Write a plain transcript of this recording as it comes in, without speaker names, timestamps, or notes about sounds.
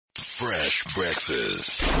Fresh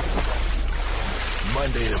breakfast.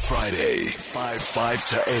 Monday to Friday, 5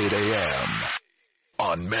 to 8 a.m.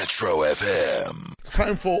 on Metro FM. It's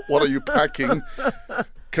time for What Are You Packing?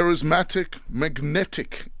 Charismatic,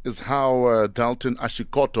 magnetic is how Dalton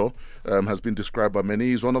Ashikoto has been described by many.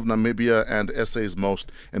 He's one of Namibia and SA's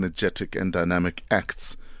most energetic and dynamic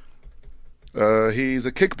acts. He's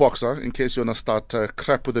a kickboxer, in case you want to start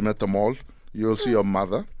crap with him at the mall. You'll see your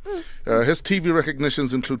mother. His TV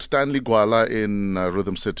recognitions include Stanley Gwala in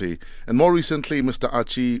Rhythm City, and more recently, Mr.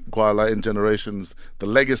 Archie Gwala in Generations, The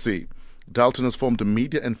Legacy. Dalton has formed a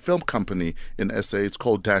media and film company in SA. It's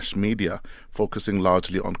called Dash Media, focusing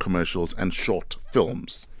largely on commercials and short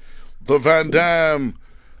films. The Van Damme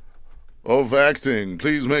of acting.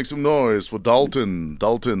 Please make some noise for Dalton.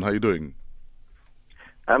 Dalton, how you doing?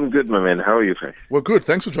 I'm good, my man. How are you, Fresh? Well, good.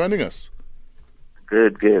 Thanks for joining us.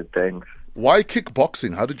 Good, thanks. Why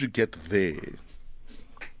kickboxing? How did you get there?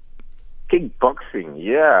 Kickboxing,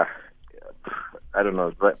 yeah. I don't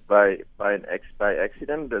know, but by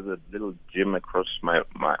accident, there's a little gym across my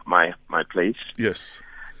place. Yes.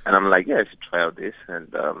 And I'm like, yeah, I should try out this.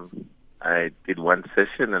 And I did one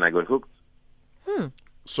session and I got hooked.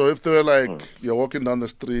 So if they're like, you're walking down the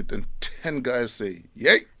street and 10 guys say,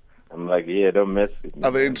 yay! I'm like, yeah, don't mess with me.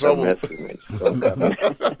 Are they in trouble? Don't mess with me.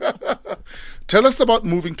 Tell us about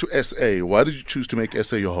moving to SA. Why did you choose to make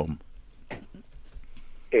SA your home?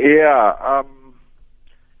 Yeah,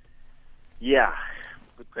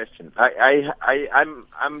 good question.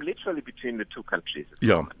 I'm literally between the two countries.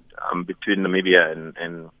 Yeah. I'm between Namibia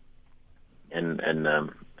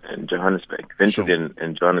and Johannesburg, Windhoek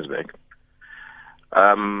and Johannesburg.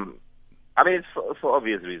 I mean, it's for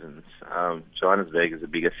obvious reasons. Johannesburg is a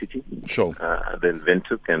bigger city than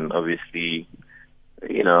Windhoek, and obviously,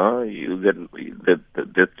 you know, you get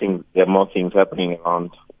the thing. There are more things happening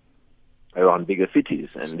around bigger cities,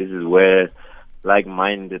 and this is where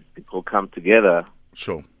like-minded people come together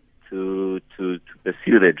to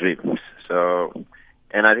pursue their dreams. So,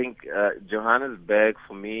 and I think Johannesburg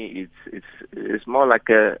for me it's more like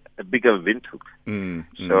a bigger Windhoek.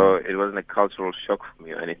 So it wasn't a cultural shock for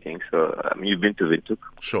me or anything. So you've been to Windhoek?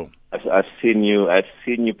 Sure. I've seen you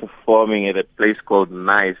performing at a place called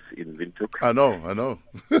Nice in Windhoek. I know.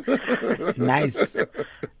 Nice.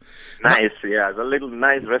 Nice, yeah. It's a little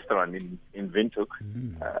nice restaurant in Windhoek.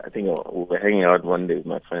 I think we were hanging out one day with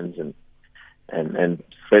my friends and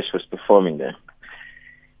Fresh was performing there.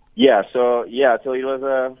 So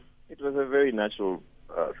it was a very natural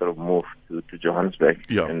sort of move to Johannesburg.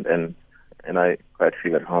 Yeah. And I quite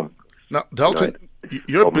feel at home. Now, Dalton,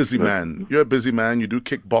 you're a busy man. You're a busy man. You do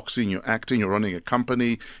kickboxing, you're acting, you're running a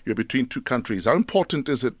company, you're between two countries. How important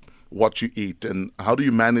is it what you eat, and how do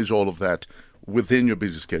you manage all of that within your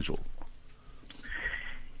busy schedule?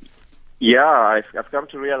 Yeah, I've come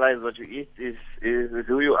to realize what you eat is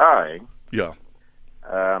who you are. Yeah.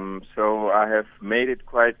 So I have made it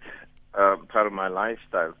quite part of my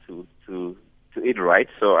lifestyle to eat right.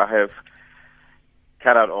 So I have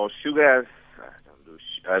cut out all sugars.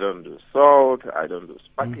 I don't do salt. I don't do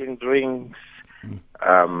sparkling drinks.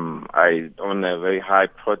 I own a very high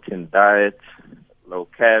protein diet, low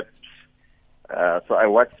carbs. So I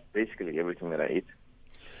watch basically everything that I eat.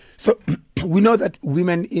 So we know that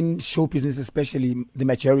women in show business, especially the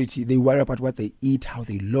majority, they worry about what they eat, how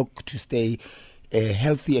they look to stay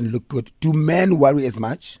healthy and look good. Do men worry as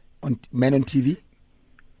much on men on TV?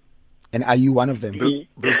 And are you one of them?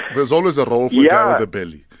 There's always a role for a guy with a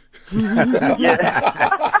belly. Those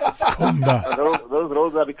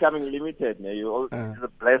roles are becoming limited. Now you either a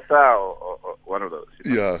blesser or one of those.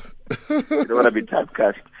 You know? Yeah. You don't want to be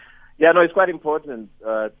typecast. Yeah, no, it's quite important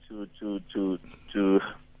to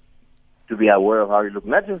be aware of how you look.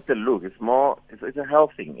 Not just the look. It's a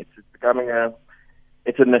health thing. It's becoming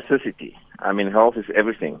it's a necessity. I mean, health is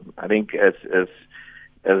everything. I think as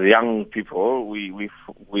young people, we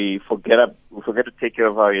forget to take care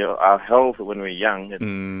of our health when we're young,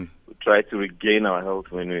 and we try to regain our health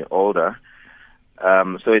when we're older.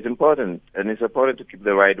 So it's important, and it's important to keep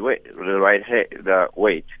the right weight,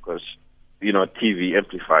 weight, because you know TV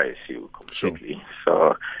amplifies you completely.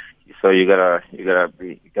 Sure. So you gotta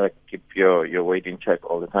keep your weight in check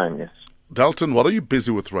all the time. Yes. Dalton, what are you busy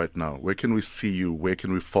with right now? Where can we see you? Where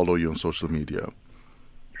can we follow you on social media?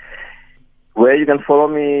 Where you can follow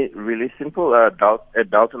me, really simple, at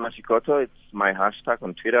Dalton Ashikoto. It's my hashtag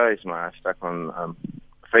on Twitter. It's my hashtag on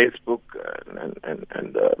Facebook and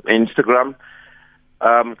Instagram.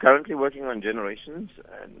 I'm currently working on Generations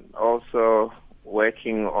and also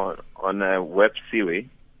working on a web series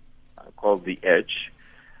called The Edge,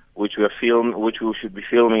 which we should be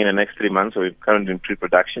filming in the next 3 months. So we're currently in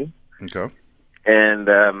pre-production. Okay. And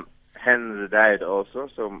hence the diet also.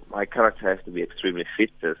 So my character has to be extremely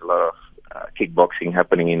fit. There's a lot of kickboxing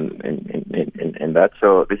happening in that.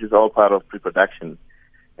 So this is all part of pre-production,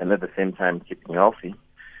 and at the same time keeping healthy.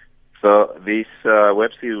 So this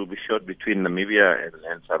web series will be shot between Namibia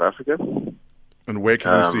and South Africa. And where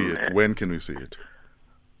can we see it? When can we see it?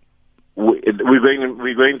 We're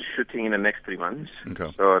going to shooting in the next 3 months.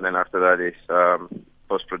 Okay. So then after that is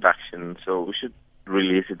post-production. So we should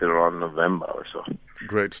release it around November or so.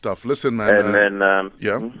 Great stuff. Listen, man. And then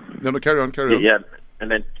No, carry on. Yeah. And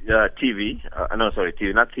then TV.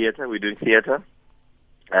 TV, not theater. We're doing theater.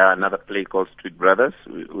 Another play called Street Brothers,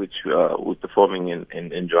 which we're performing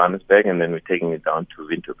in Johannesburg, and then we're taking it down to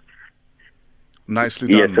Windhoek. Nicely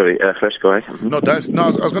done. Yeah, sorry, Fresh, go ahead. No, I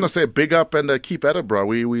was going to say big up and keep at it, bro.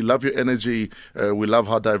 We love your energy. We love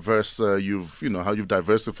how diverse how you've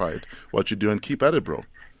diversified what you do, and keep at it, bro.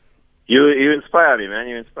 You inspire me, man.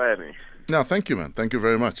 You inspire me. No, thank you, man. Thank you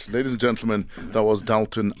very much. Ladies and gentlemen, that was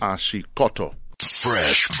Dalton Ashikoto.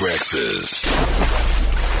 Fresh breakfast.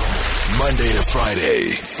 Monday to Friday,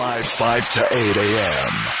 5 to 8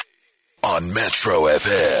 a.m. on Metro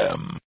FM.